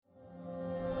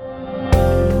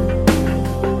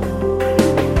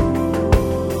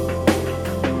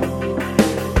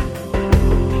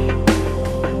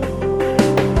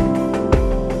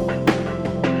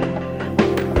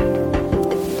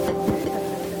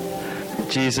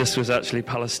Jesus was actually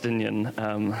Palestinian,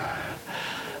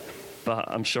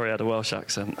 but I'm sure he had a Welsh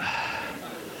accent.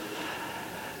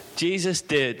 Jesus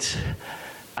did,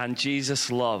 and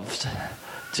Jesus loved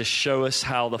to show us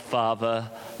how the Father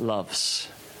loves.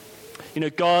 You know,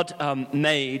 God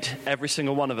made every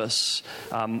single one of us.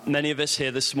 Many of us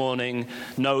here this morning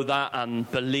know that and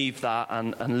believe that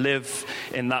and live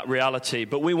in that reality.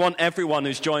 But we want everyone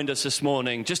who's joined us this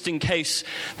morning, just in case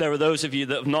there are those of you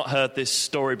that have not heard this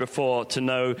story before, to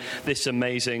know this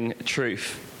amazing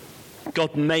truth.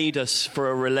 God made us for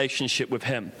a relationship with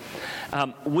him.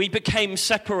 We became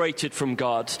separated from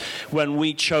God when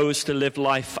we chose to live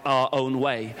life our own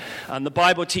way. And the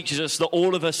Bible teaches us that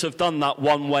all of us have done that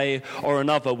one way or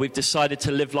another. We've decided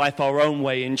to live life our own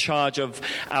way, in charge of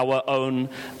our own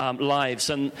lives.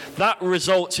 And that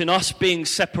results in us being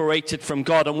separated from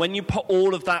God. And when you put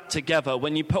all of that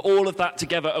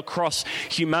together, across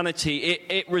humanity,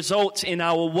 it results in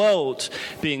our world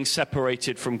being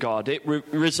separated from God. It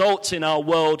results in our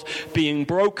world being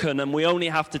broken. And we only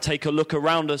have to take a look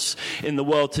around us in the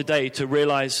world today to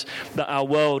realize that our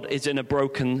world is in a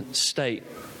broken state.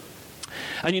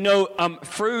 And you know,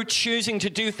 through choosing to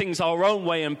do things our own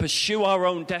way and pursue our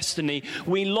own destiny,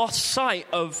 we lost sight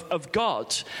of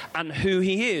God and who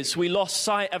he is. We lost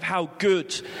sight of how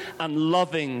good and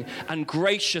loving and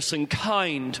gracious and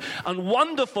kind and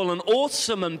wonderful and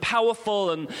awesome and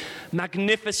powerful and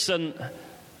magnificent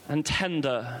and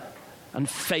tender and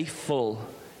faithful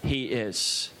he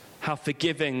is. How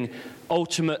forgiving,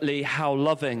 ultimately how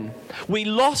loving. We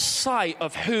lost sight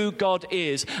of who God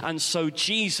is, and so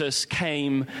Jesus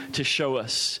came to show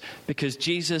us, because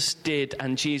Jesus did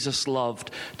and Jesus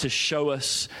loved to show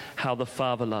us how the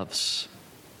Father loves.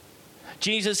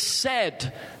 Jesus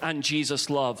said and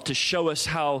Jesus loved to show us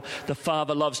how the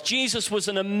Father loves. Jesus was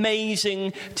an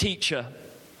amazing teacher.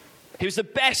 He was the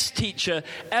best teacher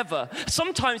ever.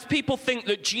 Sometimes people think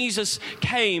that Jesus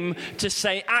came to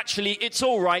say, actually, it's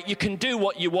all right, you can do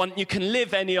what you want, you can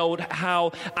live any old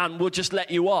how, and we'll just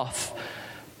let you off.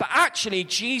 But actually,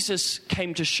 Jesus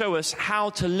came to show us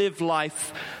how to live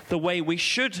life the way we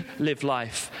should live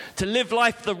life, to live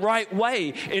life the right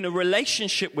way in a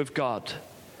relationship with God.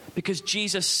 Because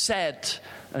Jesus said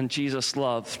and Jesus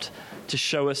loved to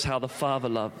show us how the Father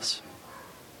loves.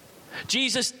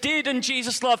 Jesus did and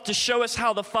Jesus loved to show us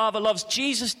how the Father loves.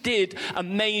 Jesus did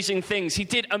amazing things. He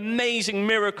did amazing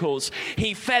miracles.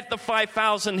 He fed the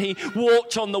 5,000. He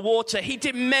walked on the water. He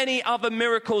did many other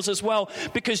miracles as well,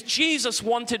 because Jesus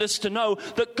wanted us to know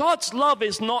that God's love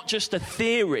is not just a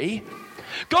theory.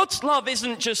 God's love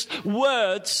isn't just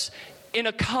words in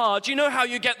a card. You know how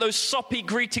you get those soppy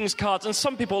greetings cards, and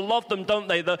some people love them, don't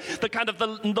they? The kind of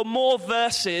the more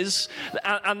verses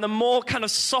and the more kind of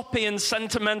soppy and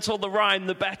sentimental the rhyme,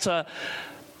 the better.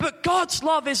 But God's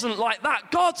love isn't like that.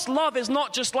 God's love is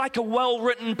not just like a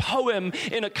well-written poem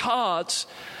in a card.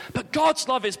 But God's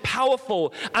love is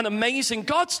powerful and amazing.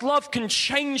 God's love can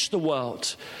change the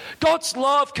world. God's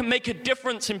love can make a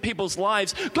difference in people's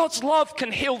lives. God's love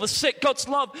can heal the sick. God's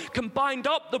love can bind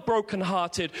up the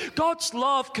brokenhearted. God's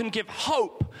love can give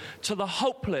hope to the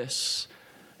hopeless.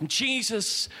 And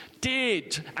Jesus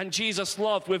did and Jesus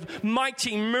loved with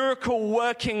mighty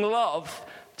miracle-working love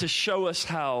to show us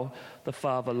how the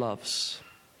Father loves.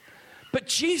 But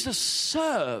Jesus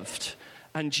served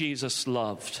and Jesus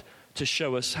loved to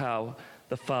show us how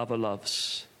the Father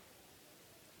loves.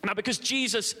 Now, because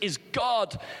Jesus is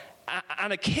God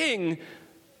and a king,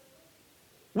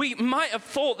 we might have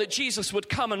thought that Jesus would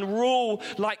come and rule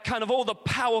like kind of all the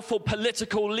powerful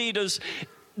political leaders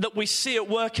that we see at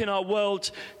work in our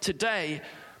world today.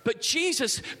 But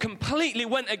Jesus completely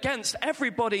went against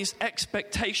everybody's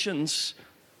expectations.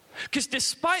 Because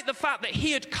despite the fact that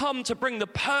he had come to bring the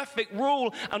perfect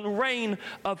rule and reign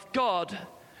of God,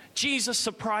 Jesus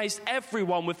surprised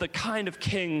everyone with the kind of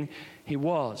king he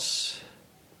was.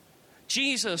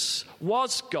 Jesus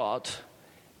was God,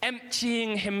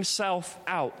 emptying himself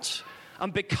out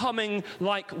and becoming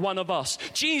like one of us.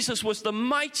 Jesus was the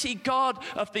mighty God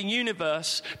of the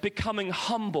universe, becoming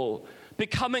humble,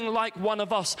 becoming like one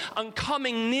of us, and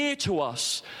coming near to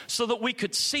us so that we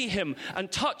could see him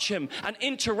and touch him and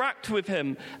interact with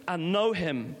him and know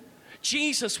him.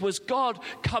 Jesus was God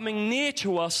coming near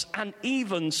to us and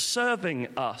even serving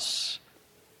us.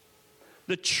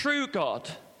 The true God,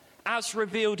 as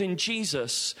revealed in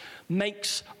Jesus,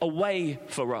 makes a way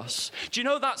for us. Do you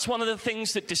know that's one of the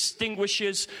things that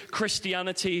distinguishes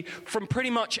Christianity from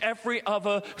pretty much every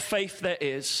other faith there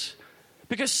is?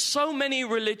 Because so many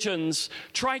religions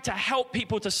try to help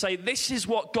people to say, this is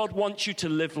what God wants you to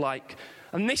live like.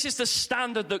 And this is the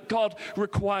standard that God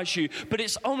requires you. But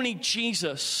it's only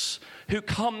Jesus who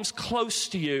comes close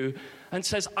to you and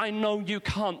says, I know you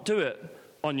can't do it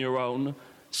on your own.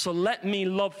 So let me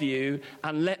love you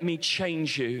and let me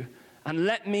change you. And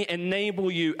let me enable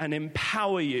you and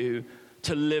empower you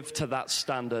to live to that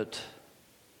standard.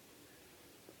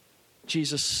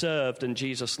 Jesus served and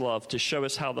Jesus loved to show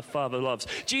us how the Father loves.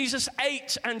 Jesus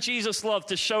ate and Jesus loved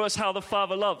to show us how the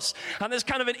Father loves. And there's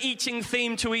kind of an eating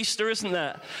theme to Easter, isn't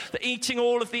there? The eating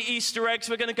all of the Easter eggs.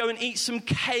 We're going to go and eat some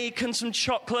cake and some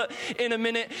chocolate in a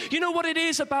minute. You know what it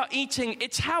is about eating?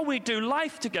 It's how we do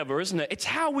life together, isn't it? It's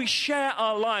how we share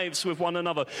our lives with one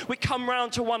another. We come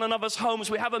round to one another's homes.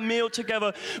 We have a meal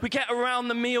together. We get around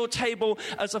the meal table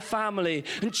as a family.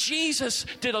 And Jesus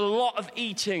did a lot of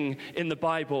eating in the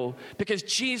Bible, because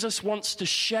Jesus wants to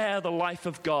share the life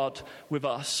of God with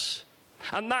us.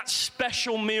 And that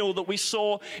special meal that we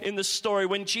saw in the story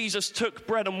when Jesus took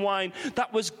bread and wine,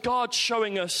 that was God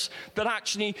showing us that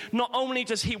actually not only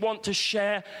does he want to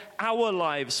share our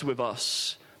lives with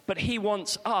us, but he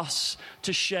wants us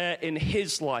to share in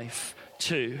his life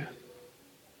too.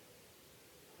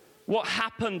 What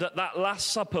happened at that Last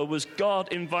Supper was God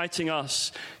inviting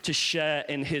us to share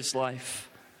in his life.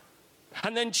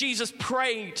 And then Jesus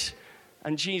prayed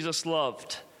and Jesus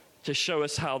loved to show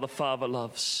us how the Father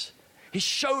loves. He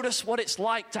showed us what it's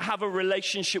like to have a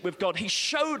relationship with God. He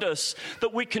showed us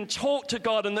that we can talk to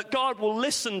God and that God will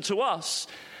listen to us.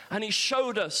 And he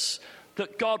showed us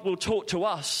that God will talk to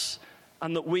us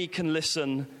and that we can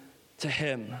listen to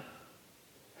him.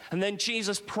 And then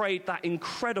Jesus prayed that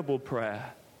incredible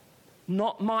prayer,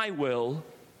 not my will,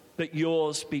 but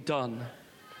yours be done.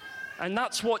 And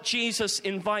that's what Jesus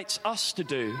invites us to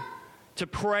do. To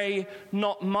pray,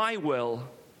 not my will,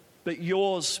 but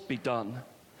yours be done.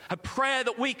 A prayer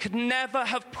that we could never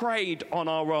have prayed on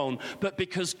our own, but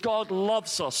because God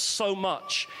loves us so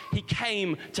much, he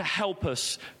came to help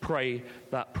us pray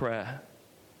that prayer.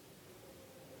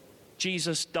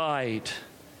 Jesus died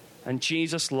and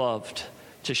Jesus loved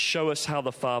to show us how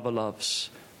the Father loves.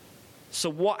 So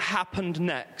what happened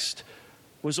next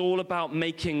was all about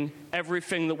making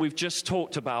everything that we've just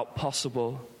talked about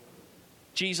possible.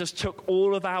 Jesus took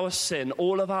all of our sin,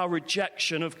 all of our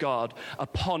rejection of God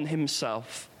upon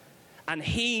himself. And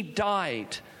he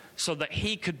died so that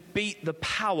he could beat the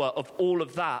power of all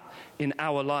of that in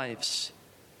our lives.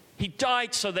 He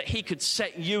died so that he could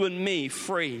set you and me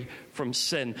free from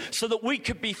sin, so that we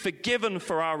could be forgiven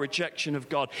for our rejection of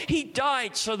God. He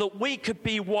died so that we could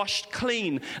be washed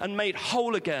clean and made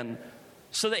whole again,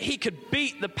 so that he could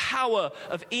beat the power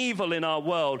of evil in our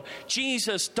world.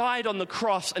 Jesus died on the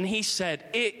cross and he said,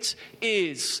 "It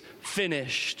is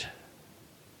finished."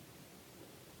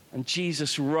 And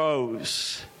Jesus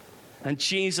rose and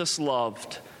Jesus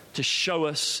loved to show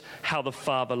us how the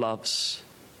Father loves.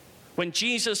 When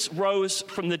Jesus rose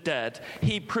from the dead,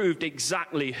 he proved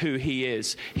exactly who he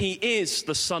is. He is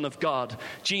the Son of God.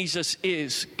 Jesus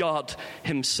is God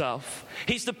himself.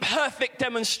 He's the perfect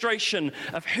demonstration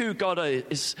of who God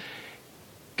is.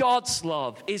 God's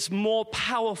love is more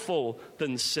powerful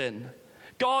than sin.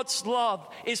 God's love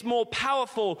is more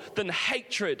powerful than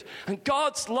hatred. And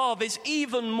God's love is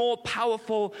even more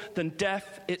powerful than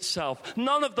death itself.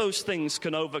 None of those things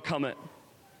can overcome it.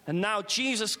 And now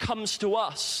Jesus comes to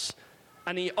us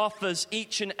and he offers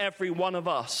each and every one of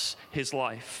us his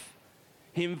life.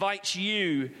 He invites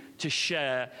you to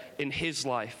share in his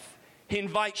life. He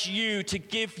invites you to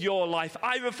give your life,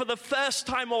 either for the first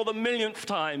time or the millionth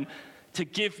time, to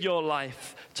give your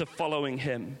life to following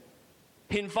him.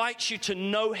 He invites you to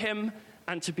know him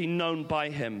and to be known by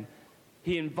him.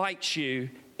 He invites you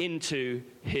into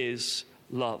his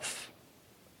love.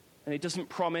 And he doesn't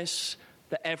promise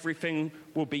that everything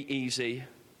will be easy.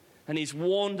 And he's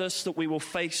warned us that we will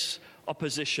face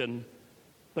opposition.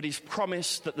 But he's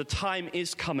promised that the time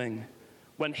is coming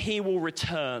when he will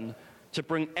return to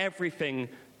bring everything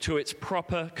to its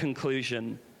proper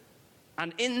conclusion.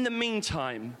 And in the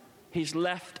meantime, he's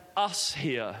left us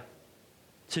here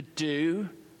to do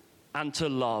and to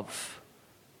love,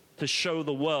 to show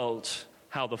the world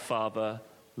how the Father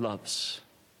loves.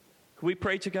 Can we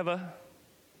pray together?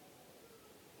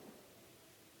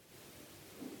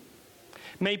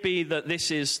 Maybe that this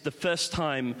is the first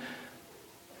time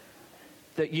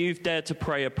that you've dared to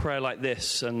pray a prayer like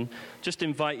this, and just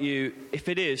invite you, if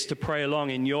it is, to pray along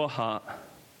in your heart.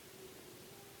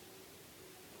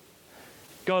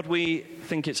 God, we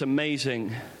think it's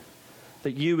amazing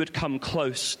that you would come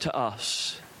close to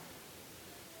us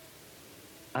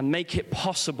and make it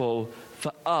possible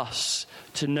for us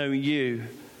to know you,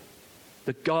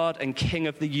 the God and King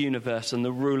of the universe and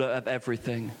the ruler of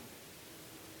everything.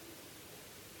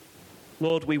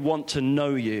 Lord, we want to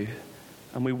know you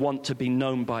and we want to be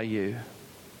known by you.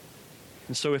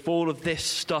 And so if all of this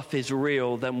stuff is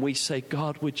real, then we say,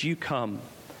 God, would you come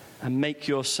and make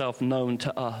yourself known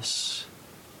to us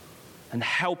and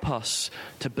help us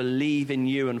to believe in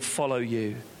you and follow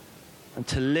you and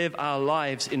to live our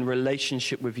lives in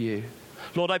relationship with you.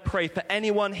 Lord, I pray for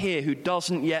anyone here who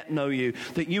doesn't yet know you,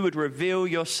 that you would reveal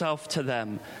yourself to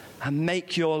them and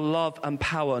make your love and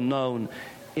power known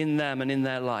in them and in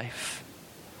their life.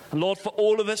 And Lord, for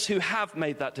all of us who have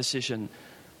made that decision,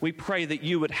 we pray that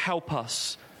you would help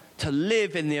us to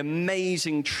live in the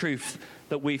amazing truth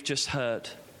that we've just heard,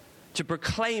 to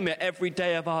proclaim it every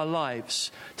day of our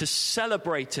lives, to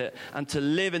celebrate it and to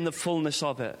live in the fullness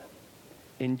of it.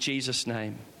 In Jesus'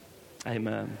 name,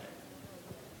 amen.